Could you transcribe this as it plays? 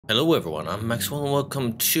Hello everyone, I'm Maxwell and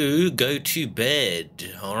welcome to Go to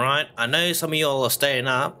Bed. Alright, I know some of y'all are staying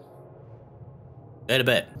up. Go to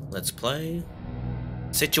bed. Let's play.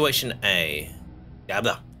 Situation A.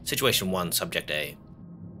 Situation 1, Subject A.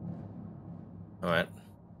 Alright.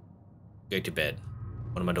 Go to bed.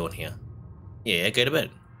 What am I doing here? Yeah, go to bed.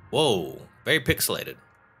 Whoa, very pixelated.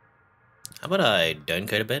 How about I don't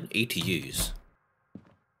go to bed? E to use.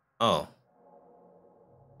 Oh.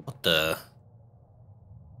 What the...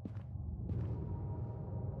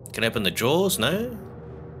 Can I open the drawers? No?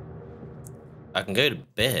 I can go to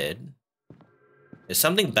bed. Is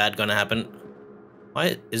something bad gonna happen?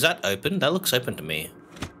 Why is that open? That looks open to me.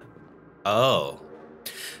 Oh.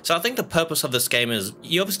 So I think the purpose of this game is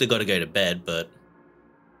you obviously gotta go to bed, but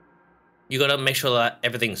you gotta make sure that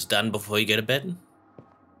everything's done before you go to bed.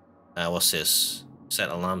 What's this? Set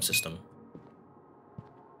alarm system.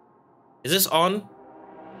 Is this on?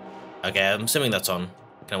 Okay, I'm assuming that's on.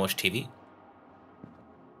 Can I watch TV?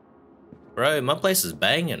 Bro, my place is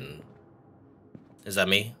banging. Is that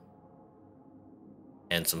me?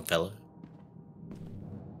 Handsome fellow.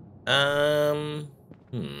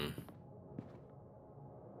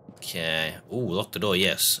 Okay. Ooh, lock the door,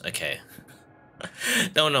 yes. Okay.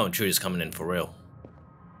 No intruders coming in for real.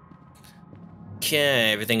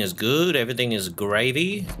 Okay, everything is good. Everything is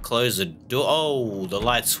gravy. Close the door. Oh, the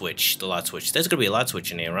light switch. The light switch. There's gonna be a light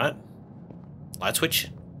switch in here, right? Light switch?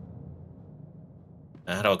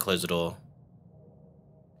 How do I close the door?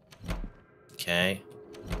 Okay.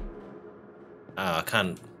 Oh, I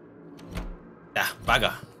can't. Ah,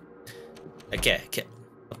 bugger. Okay.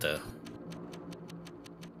 What the?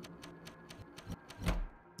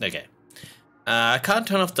 Okay. I can't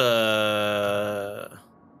turn off the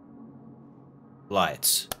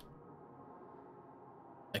lights.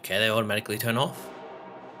 Okay, they automatically turn off.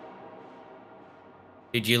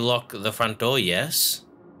 Did you lock the front door? Yes.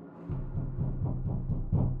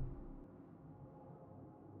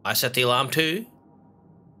 I set the alarm too.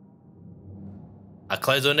 I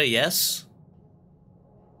closed the window, yes.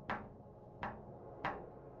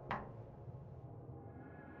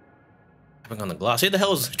 Tapping on the glass. Who the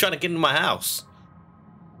hell is trying to get into my house?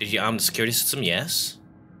 Did you arm the security system? Yes.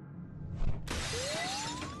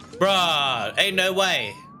 Bruh, ain't no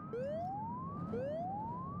way.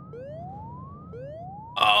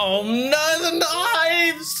 Oh no, the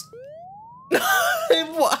knives!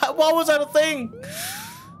 Why was that a thing?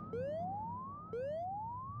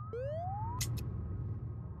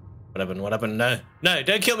 What happened? What happened? No,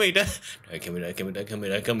 don't kill me! Don't kill me! Don't kill me! Don't kill me!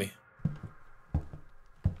 Don't kill me!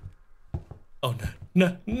 Oh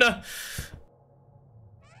no!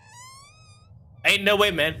 Ain't no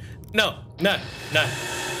way, man! No!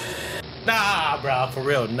 Nah, bro, for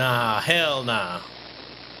real. Nah, hell nah.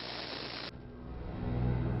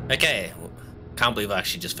 Okay, can't believe I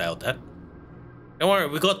actually just failed that. Don't worry,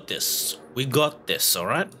 we got this. We got this,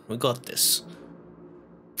 alright? We got this.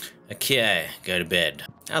 Okay, go to bed.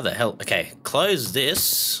 How the hell? Okay, close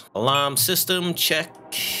this. Alarm system, check.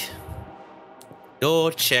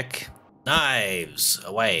 Door, check. Knives,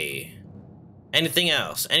 away. Anything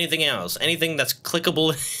else? Anything else? Anything that's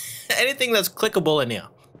clickable? Anything that's clickable in here?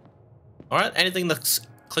 Alright, anything that's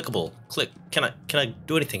clickable. Click. Can I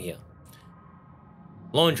do anything here?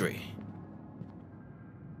 Laundry.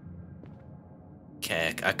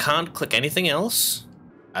 Okay, I can't click anything else.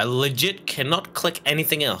 I legit cannot click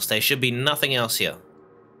anything else. There should be nothing else here.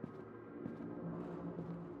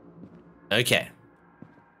 Okay.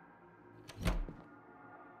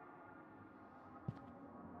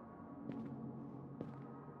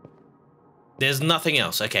 There's nothing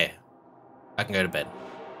else. Okay. I can go to bed.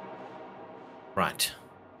 Right.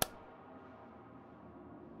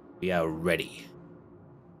 We are ready.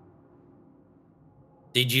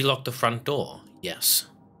 Did you lock the front door? Yes.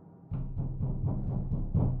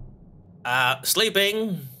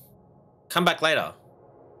 Sleeping. Come back later.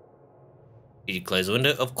 Did you close the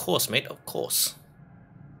window? Of course, mate. Of course.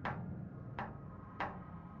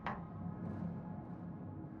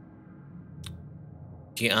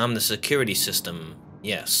 Do you arm the security system?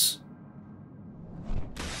 Yes.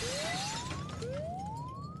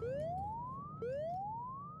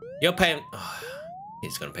 You're paying... Oh,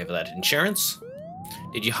 he's gonna pay for that insurance?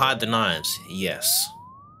 Did you hide the knives? Yes.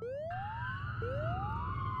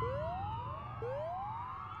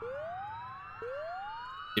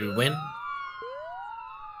 Did we win?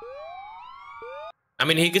 I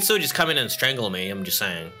mean, he could still just come in and strangle me, I'm just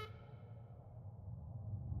saying.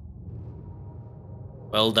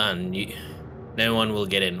 Well done. No one will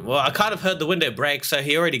get in. Well, I kind of heard the window break, so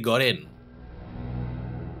he already got in.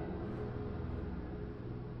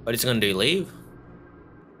 What is he gonna do, leave?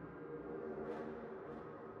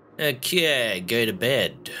 Okay, go to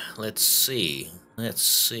bed. Let's see. Let's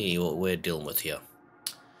see what we're dealing with here.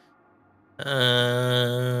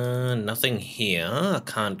 Nothing here. I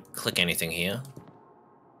can't click anything here.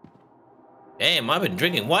 Damn, I've been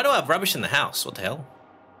drinking. Why do I have rubbish in the house? What the hell?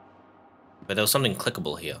 But there was something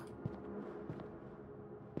clickable here.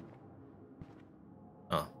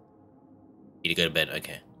 Oh. Need to go to bed,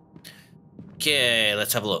 okay. Okay,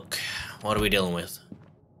 let's have a look. What are we dealing with?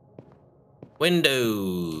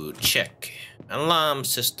 Window, check. Alarm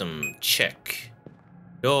system, check.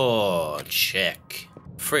 Door, check.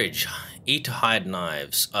 Fridge, eat, hide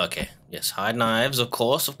knives. Okay, yes, hide knives, of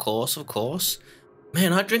course, of course, of course.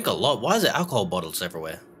 Man, I drink a lot. Why is there alcohol bottles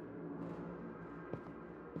everywhere?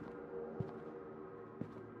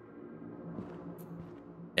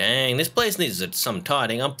 Dang, this place needs some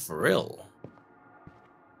tidying up for real.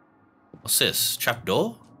 What's this?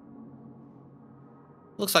 Trapdoor?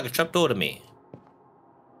 Looks like a trapdoor to me.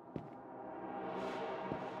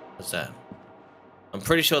 What's that? I'm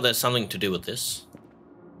pretty sure there's something to do with this.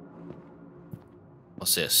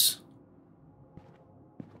 What's this?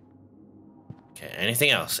 Okay,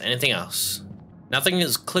 anything else? Anything else? Nothing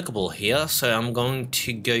is clickable here, so I'm going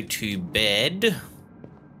to go to bed.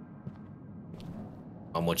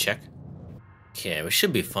 One more check. Okay, we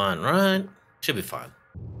should be fine, right? Should be fine.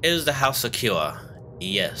 Is the house secure?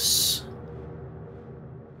 Yes.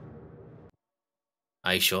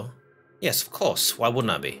 Are you sure? Yes, of course. Why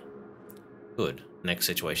wouldn't I be? Good. Next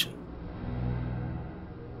situation.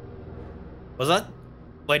 Was that?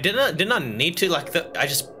 Wait, didn't I need to, like, I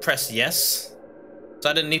just pressed yes? So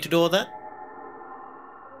I didn't need to do all that?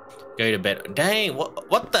 Go to bed. Dang,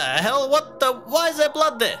 what the hell? Why is there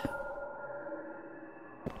blood there?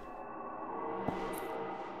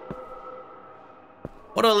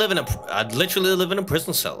 What do I live in I'd literally live in a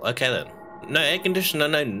prison cell. Okay then. No air conditioner,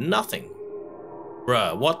 no nothing.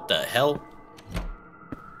 Bruh, what the hell?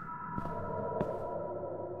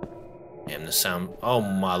 Damn, the sound. Oh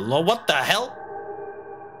my lord, what the hell?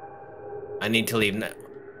 I need to leave now.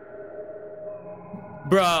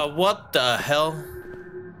 Bruh, what the hell?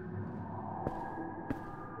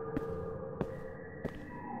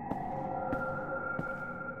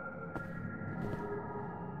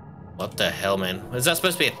 What the hell, man? Is that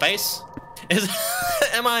supposed to be a face? Is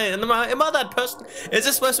am I that person? Is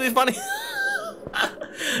this supposed to be funny?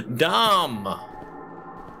 Dumb.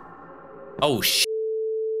 Oh shit.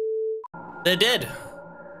 They're dead.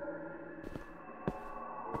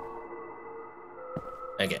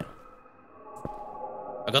 Okay.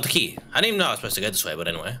 I got the key. I didn't even know I was supposed to go this way, but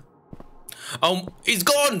anyway. Oh, he's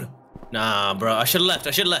gone! Nah, bro. I should have left.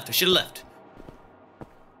 I should have left. I should have left.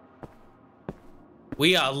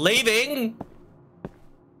 We are leaving.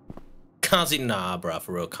 Can't see. Nah, bro.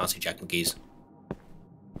 For real. Can't see Jack McGee's.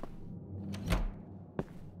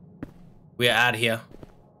 We are out of here.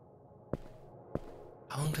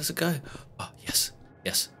 How long does it go? Oh, yes.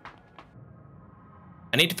 Yes.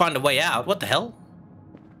 I need to find a way out. What the hell?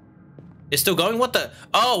 It's still going? What the?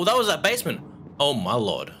 Oh, that was that basement. Oh, my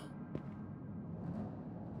lord.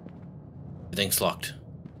 Everything's locked.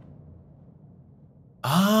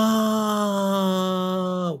 Oh.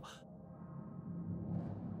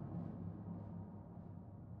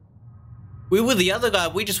 We were the other guy.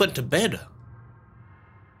 We just went to bed.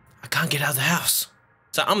 I can't get out of the house.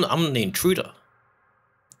 So I'm the intruder.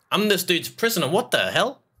 I'm this dude's prisoner. What the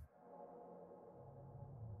hell?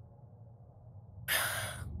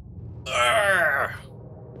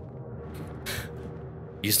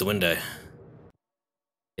 Use the window.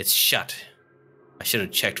 It's shut. I should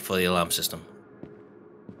have checked for the alarm system.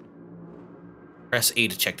 Press E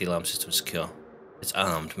to check the alarm system is secure. It's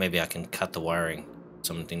armed. Maybe I can cut the wiring.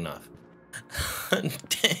 Something knife.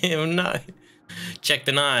 Damn, no. Check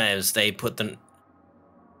the knives. They put the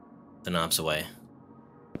knives away.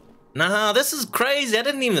 Nah, this is crazy. I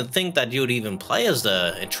didn't even think that you would even play as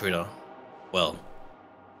the intruder. Well,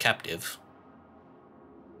 captive.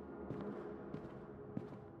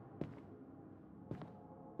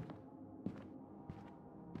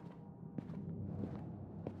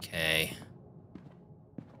 Okay.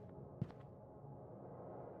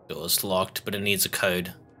 Door's locked, but it needs a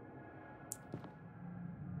code.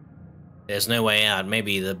 There's no way out.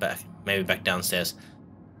 Maybe back downstairs.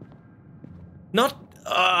 Not.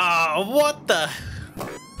 What the?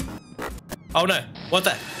 Oh no! What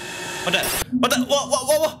the? What the? What the?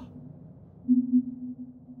 What?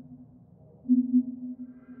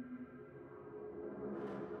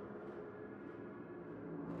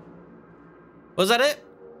 Was that it?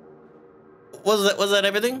 Was that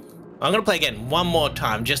everything? I'm gonna play again one more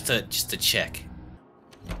time just to check.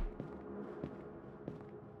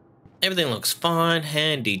 Everything looks fine,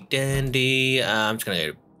 handy dandy. I'm just gonna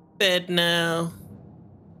go to bed now.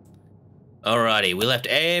 Alrighty, we left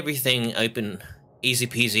everything open, easy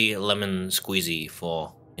peasy, lemon squeezy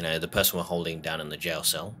for, you know, the person we're holding down in the jail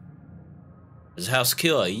cell. Is the house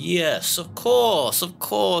secure? Yes, of course,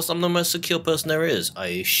 I'm the most secure person there is. Are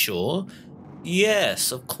you sure?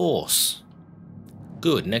 Yes, of course.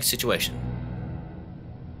 Good, next situation.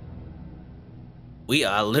 We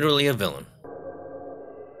are literally a villain.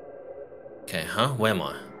 Okay, huh? Where am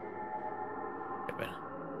I?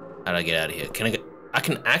 How do I get out of here? Can I get... I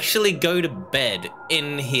can actually go to bed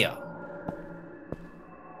in here.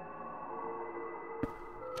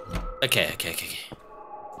 Okay.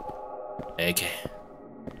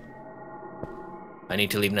 I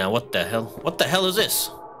need to leave now. What the hell? What the hell is this?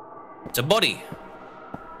 It's a body.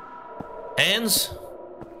 Hands?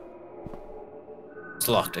 It's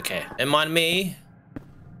locked, okay. Don't mind me.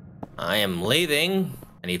 I am leaving.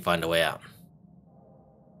 I need to find a way out.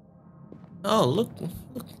 Oh, look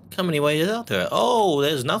how many ways out there. Oh,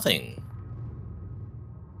 there's nothing.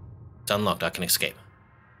 It's unlocked. I can escape.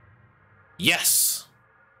 Yes!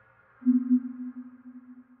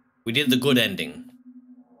 We did the good ending.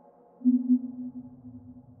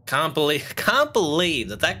 Can't believe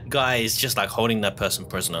that guy is just like holding that person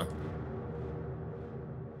prisoner.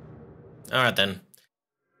 Alright then.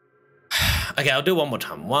 Okay, I'll do one more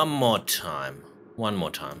time. One more time.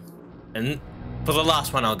 And for the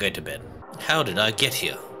last one, I'll go to bed. How did I get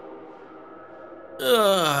here? Go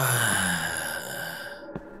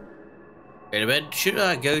to bed? Should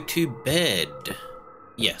I go to bed?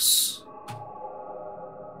 Yes.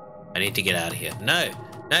 I need to get out of here. No,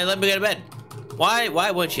 let me go to bed. Why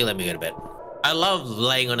won't you let me go to bed? I love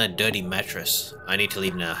laying on a dirty mattress. I need to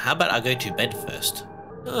leave now. How about I go to bed first?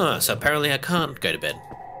 Oh, so apparently I can't go to bed.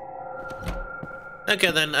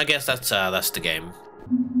 Okay then, I guess that's the game.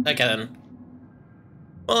 Okay then.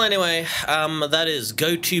 Well anyway, that is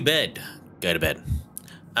go to bed. Go to bed.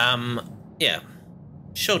 Yeah.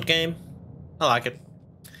 Short game. I like it.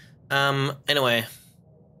 Anyway.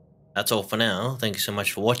 That's all for now. Thank you so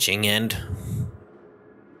much for watching and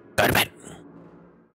go to bed.